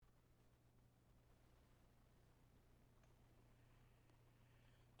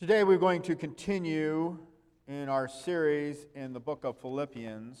Today we're going to continue in our series in the book of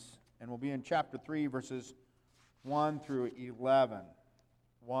Philippians, and we'll be in chapter 3, verses 1 through 11.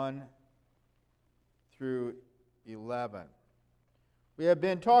 1 through 11. We have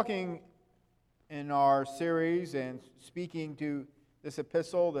been talking in our series and speaking to this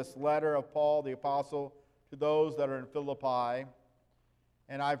epistle, this letter of Paul the Apostle to those that are in Philippi.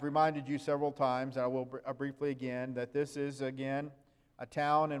 And I've reminded you several times, and I will briefly again, that this is, again, a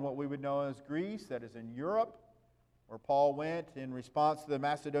town in what we would know as Greece, that is in Europe, where Paul went in response to the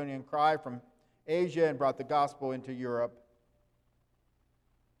Macedonian cry from Asia and brought the gospel into Europe.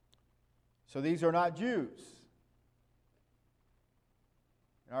 So these are not Jews.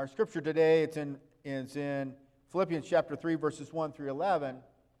 In our scripture today, it's in Philippians chapter 3, verses 1 through 11.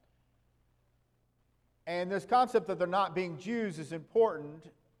 And this concept that they're not being Jews is important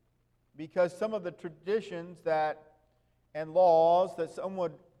because some of the traditions and laws that some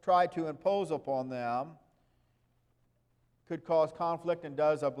would try to impose upon them could cause conflict and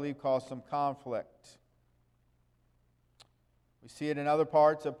does, I believe, cause some conflict. We see it in other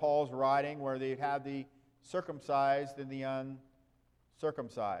parts of Paul's writing where they have the circumcised and the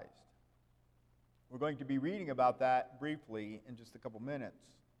uncircumcised. We're going to be reading about that briefly in just a couple minutes.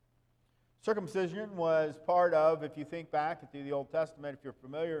 Circumcision was part of, if you think back to the Old Testament, if you're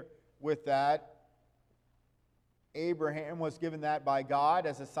familiar with that, Abraham was given that by God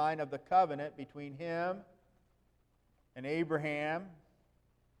as a sign of the covenant between him and Abraham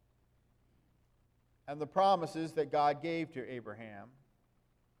and the promises that God gave to Abraham.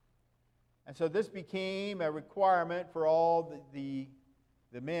 And so this became a requirement for all the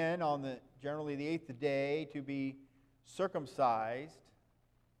men on generally the eighth day to be circumcised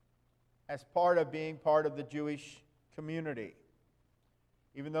as part of being part of the Jewish community.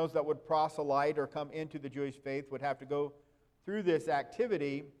 Even those that would proselyte or come into the Jewish faith would have to go through this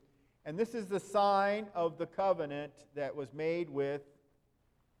activity. And this is the sign of the covenant that was made with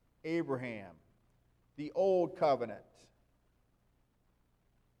Abraham, the old covenant.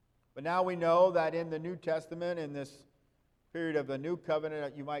 But now we know that in the New Testament, in this period of the new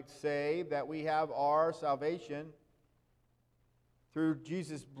covenant, you might say, that we have our salvation through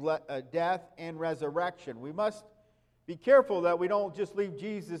Jesus' death and resurrection. We must be careful that we don't just leave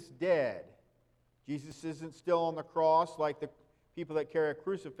Jesus dead. Jesus isn't still on the cross like the people that carry a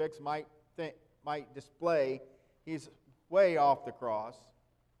crucifix might display. He's way off the cross.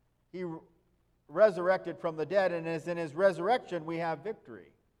 He resurrected from the dead, and as in his resurrection we have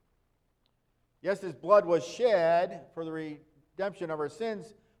victory. Yes, his blood was shed for the redemption of our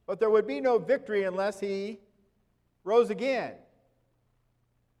sins, but there would be no victory unless he rose again.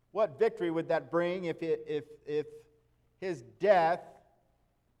 What victory would that bring if his death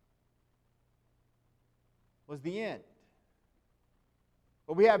was the end?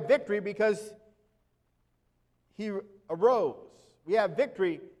 But we have victory because he arose. We have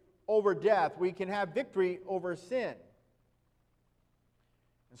victory over death. We can have victory over sin.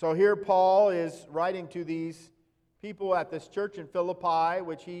 And so here Paul is writing to these people at this church in Philippi,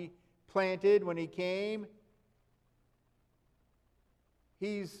 which he planted when he came.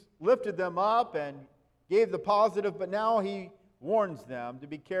 He's lifted them up and gave the positive, but now he warns them to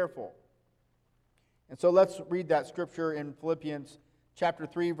be careful. And so let's read that scripture in Philippians chapter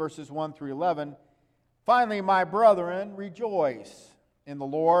 3, verses 1 through 11. Finally, my brethren, rejoice in the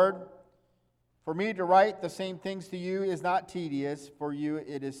Lord. For me to write the same things to you is not tedious, for you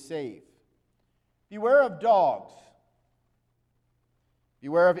it is safe. Beware of dogs.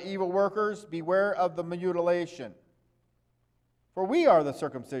 Beware of evil workers. Beware of the mutilation. For we are the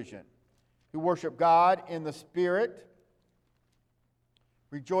circumcision, who worship God in the Spirit,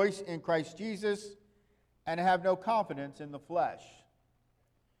 rejoice in Christ Jesus, and have no confidence in the flesh.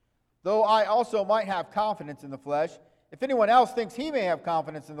 Though I also might have confidence in the flesh, if anyone else thinks he may have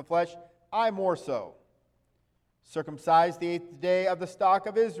confidence in the flesh, I more so. Circumcised the eighth day of the stock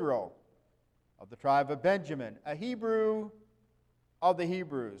of Israel, of the tribe of Benjamin, a Hebrew of the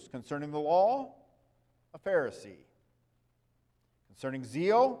Hebrews, concerning the law, a Pharisee. Concerning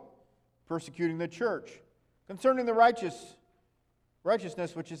zeal, persecuting the church. Concerning the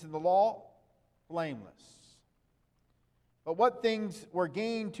righteousness which is in the law, blameless. But what things were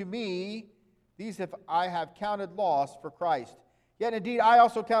gained to me, these I have counted loss for Christ. Yet indeed I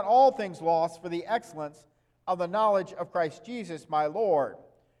also count all things loss for the excellence of the knowledge of Christ Jesus my Lord,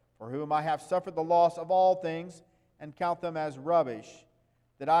 for whom I have suffered the loss of all things, and count them as rubbish,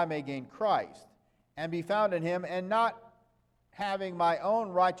 that I may gain Christ, and be found in him, and not having my own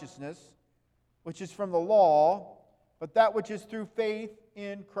righteousness, which is from the law, but that which is through faith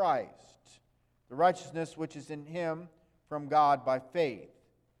in Christ, the righteousness which is in him from God by faith,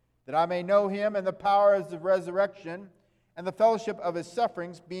 that I may know him and the power of his resurrection and the fellowship of his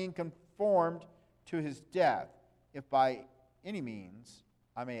sufferings, being conformed to his death, if by any means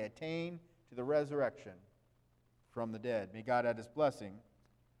I may attain to the resurrection from the dead. May God add his blessing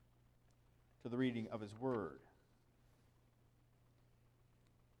to the reading of his word.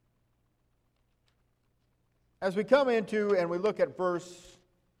 As we come into and we look at verse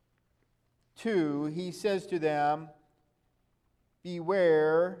 2, he says to them,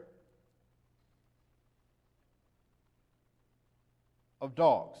 beware of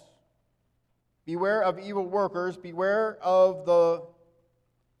dogs. Beware of evil workers. Beware of the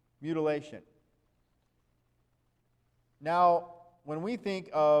mutilation. Now, when we think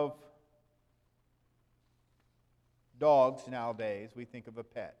of dogs nowadays, we think of a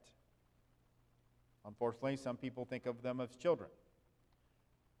pet. Unfortunately, some people think of them as children,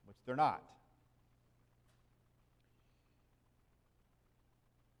 which they're not.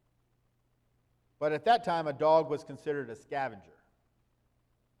 But at that time, a dog was considered a scavenger.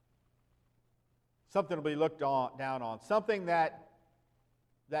 Something to be looked down on. Something that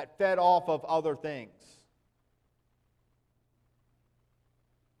fed off of other things.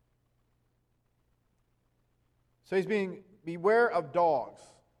 So he's being, beware of dogs.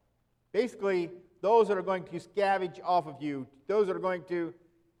 Basically, those that are going to scavenge off of you. Those that are going to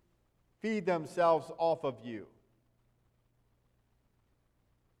feed themselves off of you.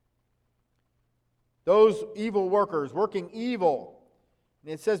 Those evil workers working evil.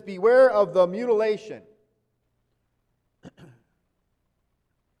 And it says, beware of the mutilation. I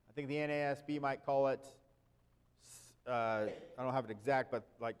think the NASB might call it, I don't have it exact, but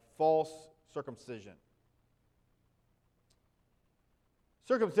like false circumcision.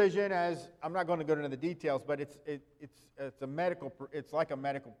 Circumcision, as I'm not going to go into the details, but it's a medical, it's like a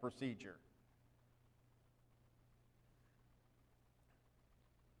medical procedure.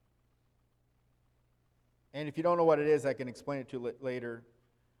 And if you don't know what it is, I can explain it to you later.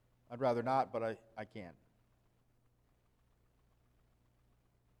 I'd rather not, but I can.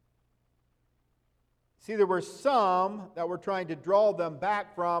 See, there were some that were trying to draw them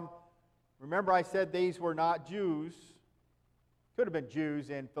back from, remember I said these were not Jews. Could have been Jews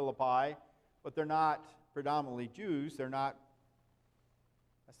in Philippi, but they're not predominantly Jews. That's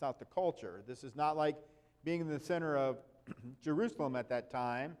not the culture. This is not like being in the center of Jerusalem at that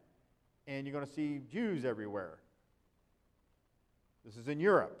time, and you're going to see Jews everywhere. This is in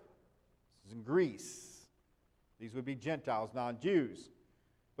Europe. This is in Greece. These would be Gentiles, non-Jews.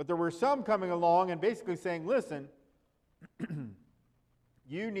 But there were some coming along and basically saying, listen,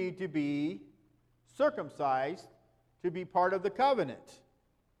 you need to be circumcised to be part of the covenant.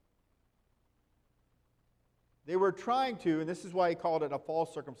 They were trying to, and this is why he called it a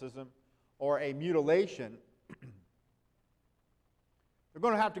false circumcision or a mutilation. They're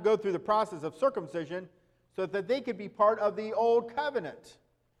going to have to go through the process of circumcision so that they could be part of the old covenant.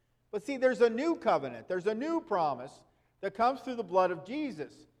 But see, there's a new covenant. There's a new promise that comes through the blood of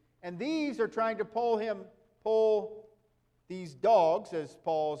Jesus. And these are trying to pull these dogs, as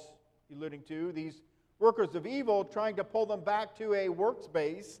Paul's alluding to, these workers of evil, trying to pull them back to a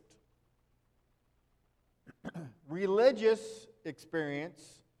works-based, religious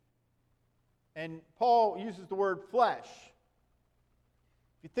experience. And Paul uses the word flesh.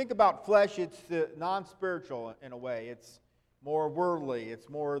 If you think about flesh, it's the non-spiritual in a way. It's more worldly. It's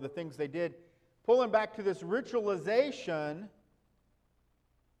more the things they did. Pulling back to this ritualization,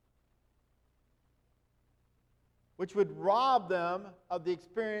 which would rob them of the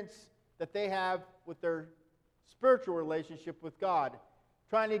experience that they have with their spiritual relationship with God.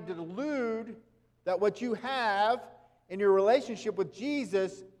 Trying to delude that what you have in your relationship with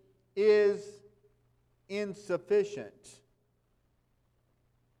Jesus is insufficient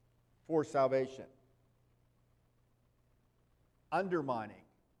for salvation. Undermining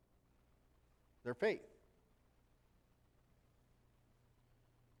their faith.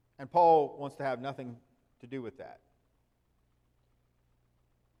 And Paul wants to have nothing to do with that.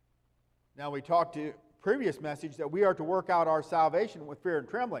 Now, we talked to previous message that we are to work out our salvation with fear and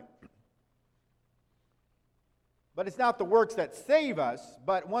trembling. But it's not the works that save us,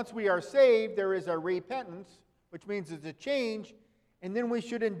 but once we are saved, there is a repentance, which means it's a change, and then we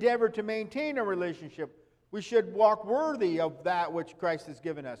should endeavor to maintain a relationship. We should walk worthy of that which Christ has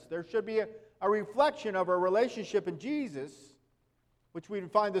given us. There should be a reflection of our relationship in Jesus, which we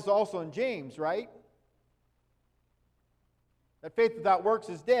find this also in James, right? That faith without works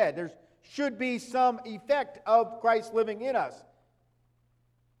is dead. There should be some effect of Christ living in us.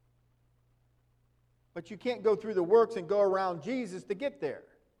 But you can't go through the works and go around Jesus to get there.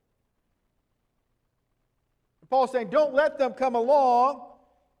 And Paul's saying, don't let them come along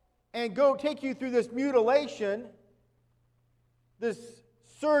and go take you through this mutilation, this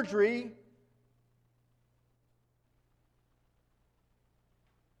surgery,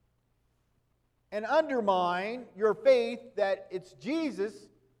 and undermine your faith that it's Jesus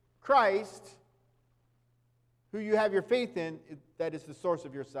Christ who you have your faith in, that is the source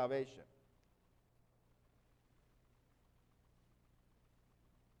of your salvation.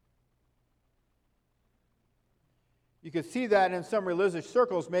 You can see that in some religious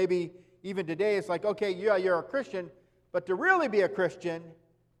circles, maybe even today. It's like, okay, yeah, you're a Christian, but to really be a Christian,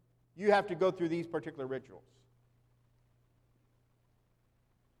 you have to go through these particular rituals.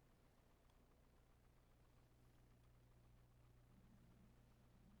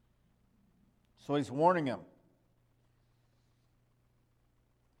 So he's warning him.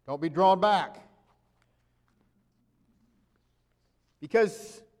 Don't be drawn back.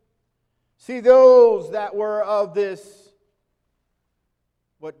 Because, see, those that were of this,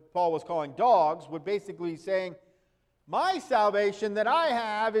 what Paul was calling dogs, would basically be saying, my salvation that I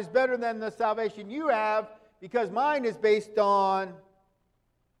have is better than the salvation you have because mine is based on,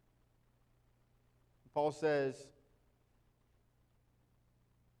 Paul says,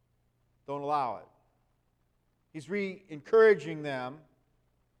 don't allow it. He's encouraging them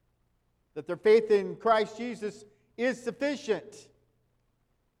that their faith in Christ Jesus is sufficient.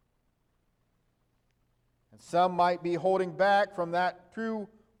 And some might be holding back from that true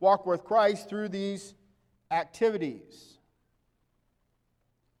walk with Christ through these activities.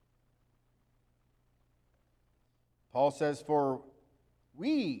 Paul says, for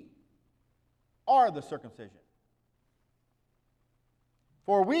we are the circumcision.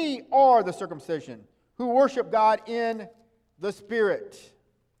 For we are the circumcision who worship God in the Spirit,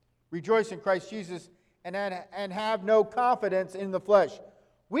 rejoice in Christ Jesus, and have no confidence in the flesh.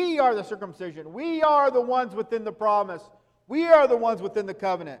 We are the circumcision. We are the ones within the promise. We are the ones within the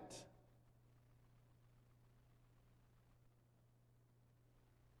covenant.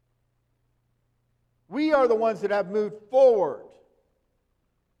 We are the ones that have moved forward,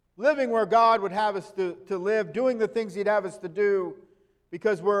 living where God would have us to live, doing the things He'd have us to do,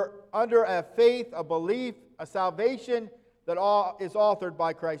 because we're under a faith, a belief, a salvation that is authored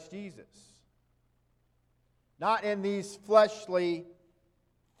by Christ Jesus. Not in these fleshly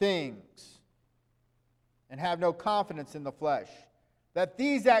things, and have no confidence in the flesh. That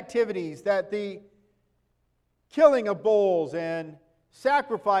these activities, that the killing of bulls and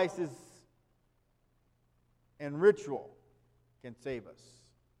sacrifices and ritual can save us.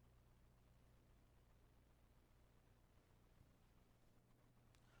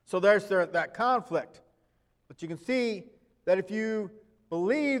 So there's that conflict. But you can see that if you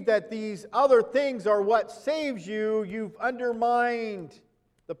believe that these other things are what saves you, you've undermined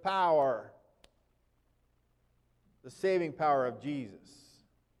the power, the saving power of Jesus.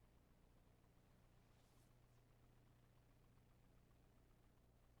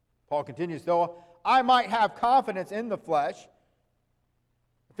 Paul continues, though I might have confidence in the flesh,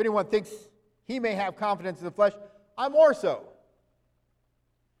 if anyone thinks he may have confidence in the flesh, I more so.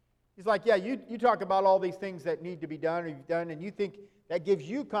 He's like, yeah, you talk about all these things that need to be done or you've done, and you think that gives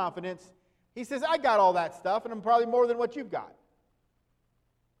you confidence. He says, I got all that stuff, and I'm probably more than what you've got.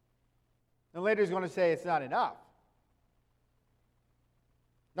 And later he's going to say it's not enough.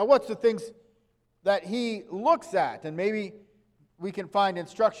 Now, what's the things that he looks at? And maybe we can find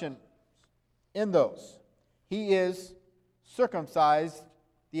instruction in those. He is circumcised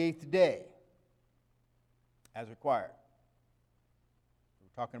the 8th day, as required.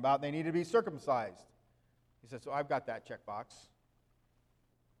 We're talking about they need to be circumcised. He says, so I've got that checkbox.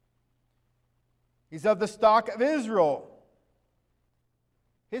 He's of the stock of Israel.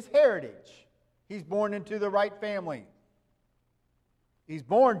 His heritage. He's born into the right family. He's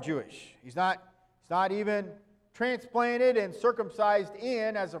born Jewish. He's not even transplanted and circumcised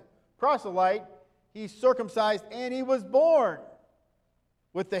in as a proselyte. He's circumcised and he was born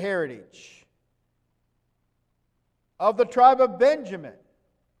with the heritage. Of the tribe of Benjamin.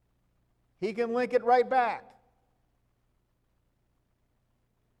 He can link it right back.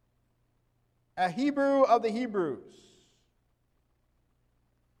 A Hebrew of the Hebrews.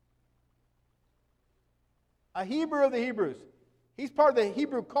 A Hebrew of the Hebrews. He's part of the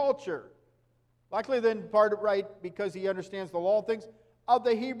Hebrew culture. Likely then part of right because he understands the law of things of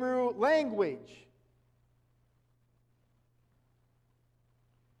the Hebrew language.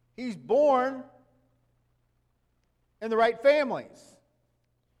 He's born in the right families.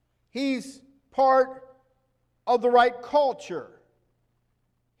 He's part of the right culture.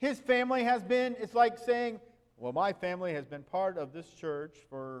 His family has been, it's like saying, well, my family has been part of this church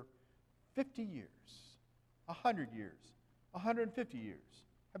for 50 years, 100 years, 150 years.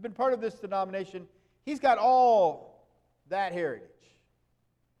 have been part of this denomination, he's got all that heritage.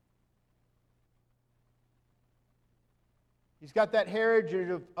 He's got that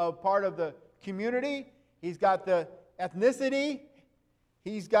heritage of part of the community. He's got the ethnicity.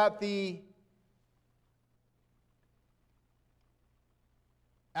 He's got the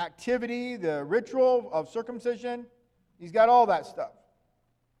activity, the ritual of circumcision. He's got all that stuff.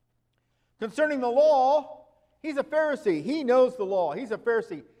 Concerning the law, he's a Pharisee. He knows the law. He's a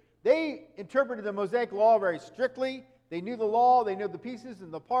Pharisee. They interpreted the Mosaic law very strictly. They knew the law. They knew the pieces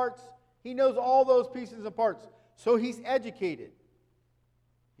and the parts. He knows all those pieces and parts. So he's educated.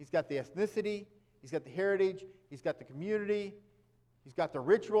 He's got the ethnicity. He's got the heritage. He's got the community. He's got the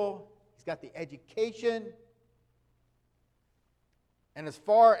ritual. He's got the education. And as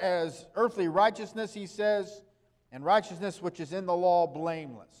far as earthly righteousness, he says, and righteousness which is in the law,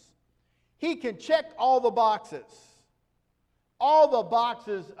 blameless. He can check all the boxes. All the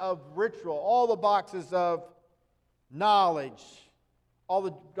boxes of ritual, all the boxes of knowledge, all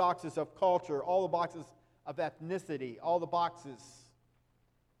the boxes of culture, all the boxes of ethnicity, all the boxes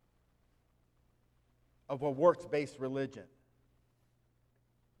of a works-based religion.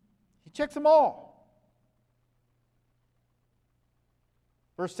 He checks them all.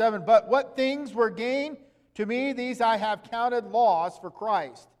 Verse 7, but what things were gain to me, these I have counted loss for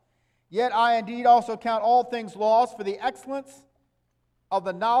Christ. Yet I indeed also count all things lost for the excellence of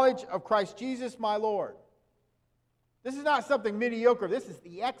the knowledge of Christ Jesus my Lord. This is not something mediocre. This is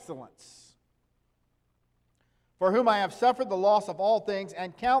the excellence. For whom I have suffered the loss of all things,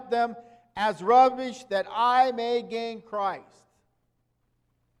 and count them as rubbish, that I may gain Christ.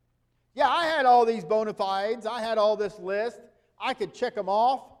 Yeah, I had all these bona fides. I had all this list. I could check them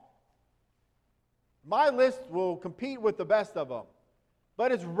off. My list will compete with the best of them.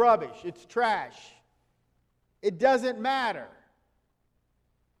 But it's rubbish. It's trash. It doesn't matter.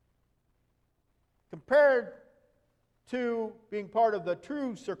 Compared to being part of the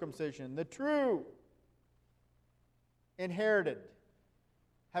true circumcision, the true inherited,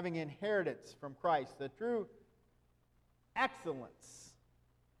 having inheritance from Christ, the true excellence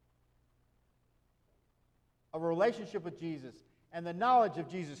of a relationship with Jesus and the knowledge of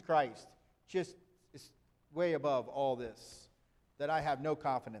Jesus Christ just is way above all this that I have no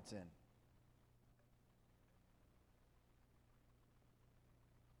confidence in.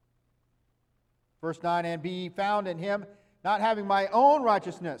 Verse 9, and be ye found in him, not having my own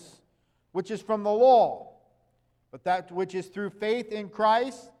righteousness, which is from the law, but that which is through faith in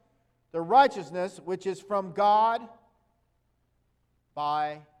Christ, the righteousness which is from God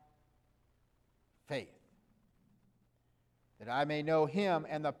by faith, that I may know him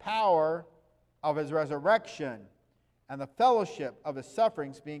and the power of his resurrection and the fellowship of his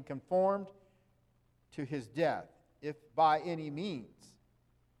sufferings, being conformed to his death, if by any means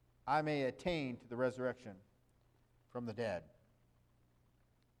I may attain to the resurrection from the dead.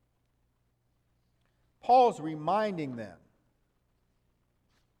 Paul's reminding them.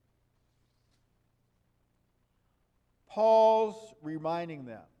 Paul's reminding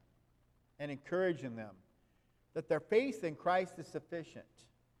them and encouraging them that their faith in Christ is sufficient.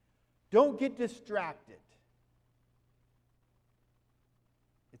 Don't get distracted.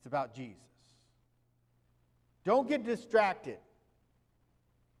 It's about Jesus. Don't get distracted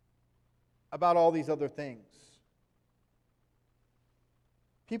about all these other things.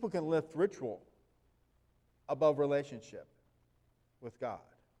 People can lift ritual above relationship with God.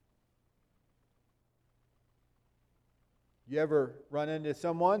 You ever run into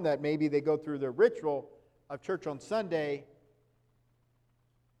someone that maybe they go through the ritual of church on Sunday,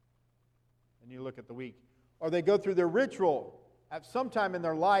 and you look at the week, or they go through their ritual at some time in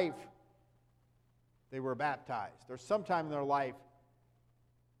their life they were baptized, or sometime in their life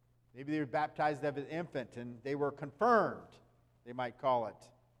maybe they were baptized as an infant and they were confirmed, they might call it,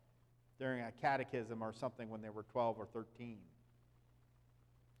 during a catechism or something when they were 12 or 13.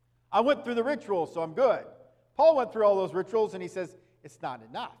 I went through the ritual, so I'm good. Paul went through all those rituals and he says, it's not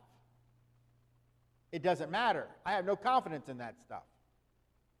enough. It doesn't matter. I have no confidence in that stuff.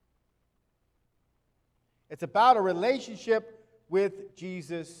 It's about a relationship with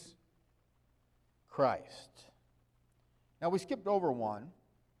Jesus Christ. Now we skipped over one.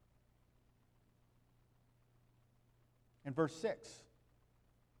 In verse 6.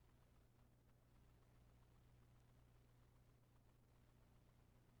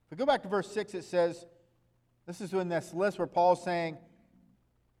 If we go back to verse 6, it says, this is in this list where Paul's saying,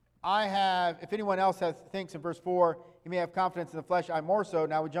 I have, if anyone else thinks in verse 4, he may have confidence in the flesh, I more so.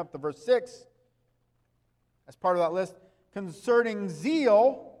 Now we jump to verse 6. As part of that list, concerning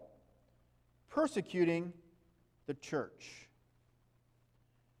zeal, persecuting the church.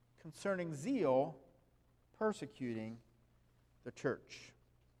 concerning zeal persecuting the church.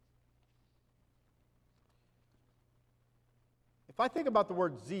 If I think about the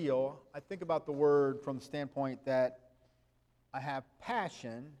word zeal, I think about the word from the standpoint that I have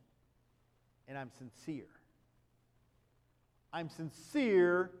passion and I'm sincere. I'm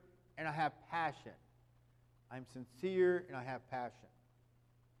sincere and I have passion. I'm sincere and I have passion.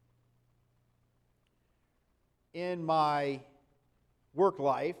 In my work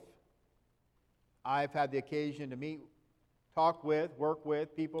life, I've had the occasion to meet, talk with, work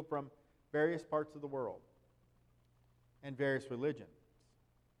with people from various parts of the world and various religions.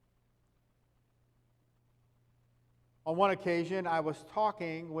 On one occasion, I was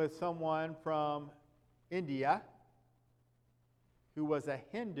talking with someone from India who was a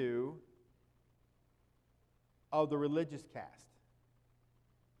Hindu of the religious caste.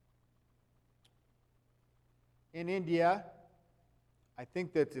 In India, I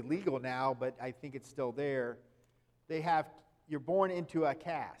think that's illegal now, but I think it's still there. You're born into a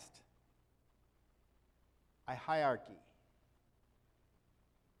caste, a hierarchy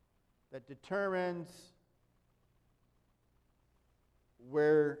that determines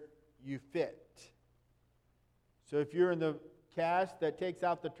where you fit. So if you're in the caste that takes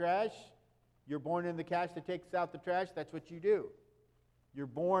out the trash, you're born in the caste that takes out the trash, that's what you do. You're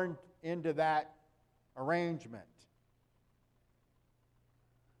born into that arrangement.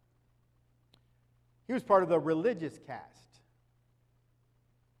 He was part of the religious caste.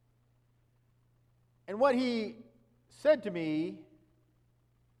 And what he said to me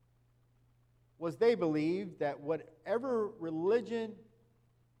was they believed that whatever religion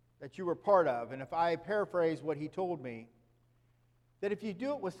that you were part of, and if I paraphrase what he told me, that if you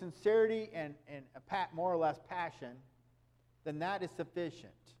do it with sincerity and more or less passion, then that is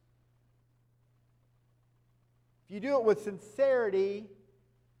sufficient. If you do it with sincerity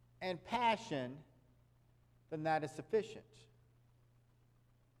and passion, then that is sufficient.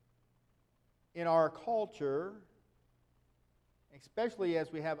 In our culture, especially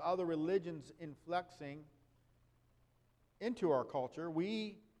as we have other religions influxing into our culture,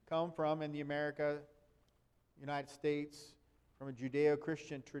 we come from, in the United States, from a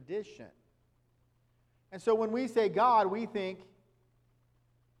Judeo-Christian tradition. And so when we say God, we think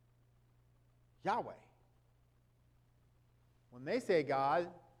Yahweh. When they say God,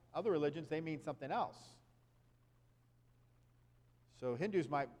 other religions, they mean something else. So Hindus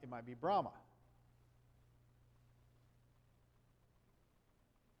it might be Brahma.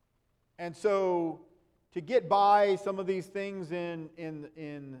 And so to get by some of these things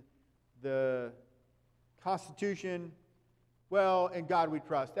in the Constitution, well, in God we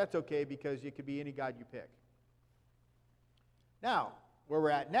trust. That's okay because it could be any God you pick. Now, where we're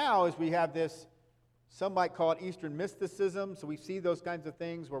at now is we have this, some might call it Eastern mysticism. So we see those kinds of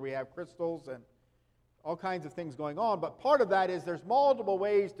things where we have crystals and all kinds of things going on. But part of that is there's multiple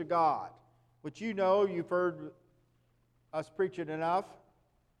ways to God, which you know, you've heard us preach it enough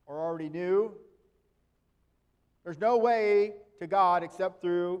or already knew. There's no way to God except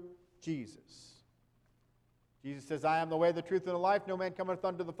through Jesus. Jesus says, I am the way, the truth, and the life. No man cometh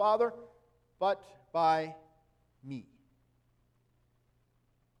unto the Father but by me.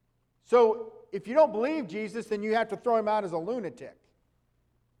 So if you don't believe Jesus, then you have to throw him out as a lunatic.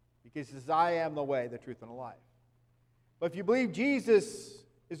 Because he says, I am the way, the truth, and the life. But if you believe Jesus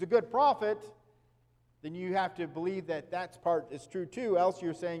is a good prophet, then you have to believe that part is true too, else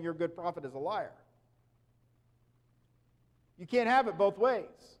you're saying your good prophet is a liar. You can't have it both ways.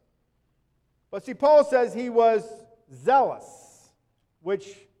 But see, Paul says he was zealous, which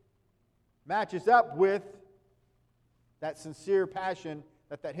matches up with that sincere passion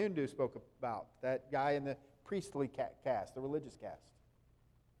that Hindu spoke about, that guy in the priestly caste, the religious caste.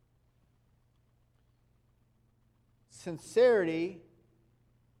 Sincerity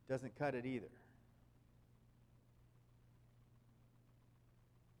doesn't cut it either.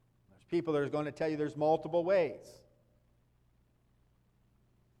 There's people that are going to tell you there's multiple ways.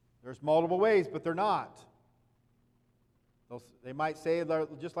 There's multiple ways, but they're not. They might say,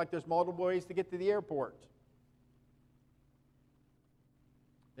 just like there's multiple ways to get to the airport.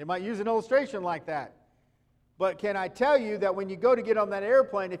 They might use an illustration like that. But can I tell you that when you go to get on that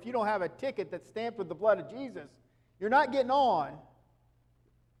airplane, if you don't have a ticket that's stamped with the blood of Jesus, you're not getting on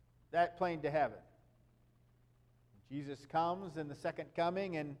that plane to heaven. Jesus comes in the second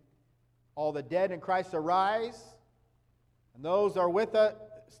coming, and all the dead in Christ arise, and those are with us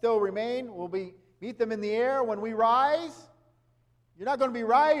still remain. We'll meet them in the air when we rise. You're not going to be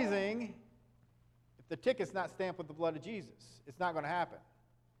rising if the ticket's not stamped with the blood of Jesus. It's not going to happen.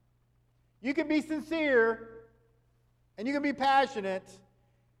 You can be sincere and you can be passionate,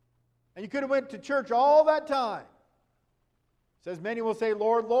 And you could have went to church all that time. It says, many will say,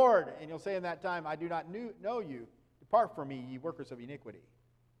 Lord, Lord. And you'll say in that time, I do not know you. Depart from me, ye workers of iniquity.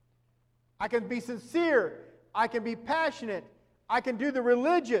 I can be sincere. I can be passionate. I can do the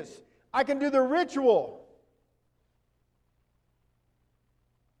religious. I can do the ritual.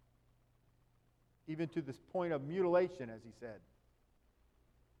 Even to this point of mutilation, as he said.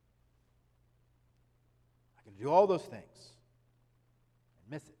 I can do all those things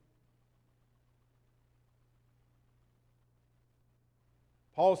and miss it.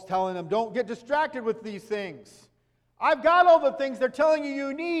 Paul's telling them, don't get distracted with these things. I've got all the things they're telling you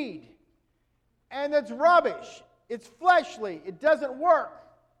you need. And it's rubbish. It's fleshly. It doesn't work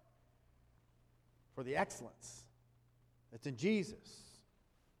for the excellence that's in Jesus.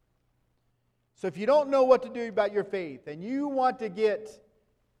 So if you don't know what to do about your faith and you want to get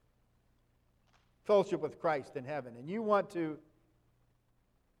fellowship with Christ in heaven and you want to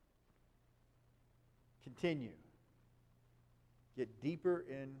continue, get deeper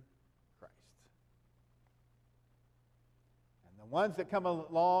in Christ. And the ones that come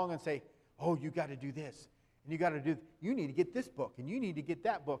along and say, oh, you got to do this, and you need to get this book, and you need to get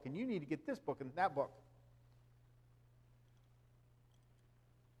that book, and you need to get this book and that book.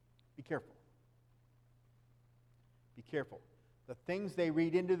 Be careful. Be careful. The things they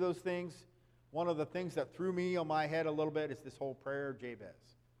read into those things, one of the things that threw me on my head a little bit is this whole prayer of Jabez.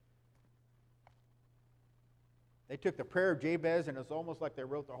 They took the prayer of Jabez, and it's almost like they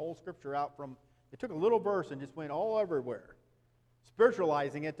wrote the whole scripture out from, they took a little verse and just went all everywhere,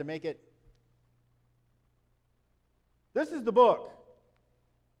 spiritualizing it to make it. This is the book.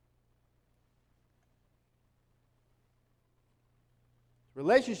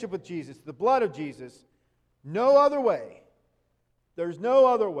 Relationship with Jesus, the blood of Jesus, no other way. There's no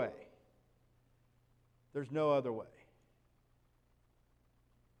other way. There's no other way.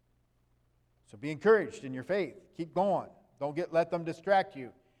 So be encouraged in your faith. Keep going. Don't let them distract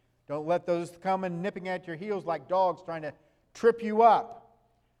you. Don't let those come and nipping at your heels like dogs trying to trip you up.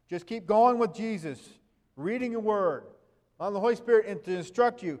 Just keep going with Jesus, reading your word, allowing the Holy Spirit to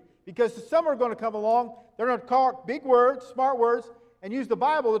instruct you. Because some are going to come along, they're going to talk big words, smart words, and use the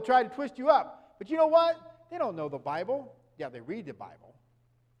Bible to try to twist you up. But you know what? They don't know the Bible. Yeah, they read the Bible.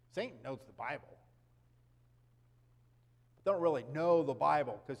 Satan knows the Bible. But they don't really know the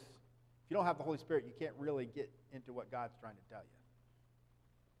Bible, because if you don't have the Holy Spirit, you can't really get into what God's trying to tell you.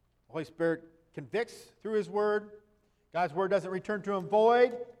 The Holy Spirit convicts through His Word. God's Word doesn't return to Him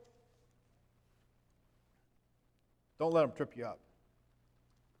void. Don't let them trip you up.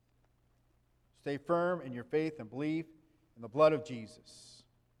 Stay firm in your faith and believe in the blood of Jesus.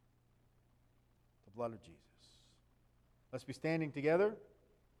 The blood of Jesus. Let's be standing together.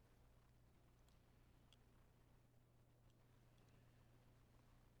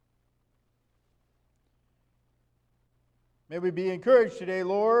 May we be encouraged today,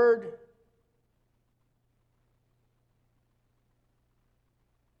 Lord.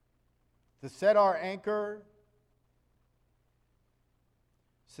 To set our anchor,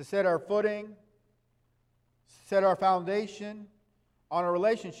 to set our footing, set our foundation on a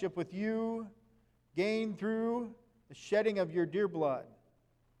relationship with you, gained through the shedding of your dear blood.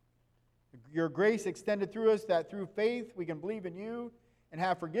 Your grace extended through us, that through faith we can believe in you and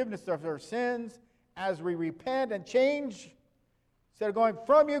have forgiveness of our sins as we repent and change, instead of going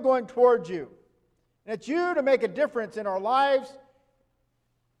from you, going towards you. And it's you to make a difference in our lives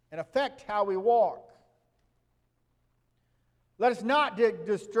and affect how we walk. Let us not get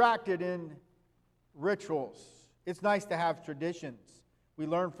distracted in rituals. It's nice to have traditions we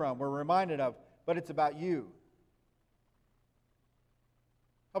learn from, we're reminded of, but it's about you.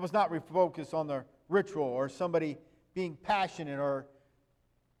 Help us not refocus on the ritual or somebody being passionate or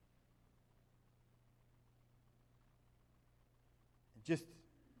just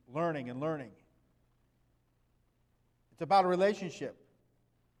learning and learning. It's about a relationship.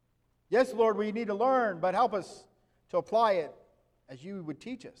 Yes, Lord, we need to learn, but help us to apply it as you would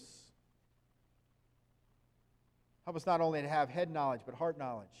teach us. Help us not only to have head knowledge, but heart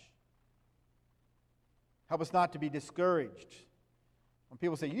knowledge. Help us not to be discouraged when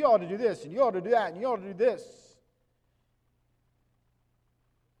people say, you ought to do this, and you ought to do that, and you ought to do this,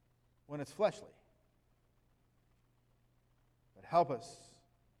 when it's fleshly. But help us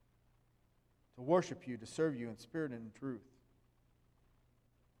to worship you, to serve you in spirit and in truth.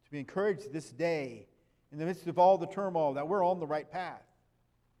 To be encouraged this day, in the midst of all the turmoil, that we're on the right path.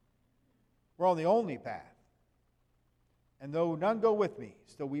 We're on the only path. And though none go with me,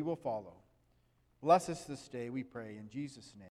 still we will follow. Bless us this day, we pray, in Jesus' name.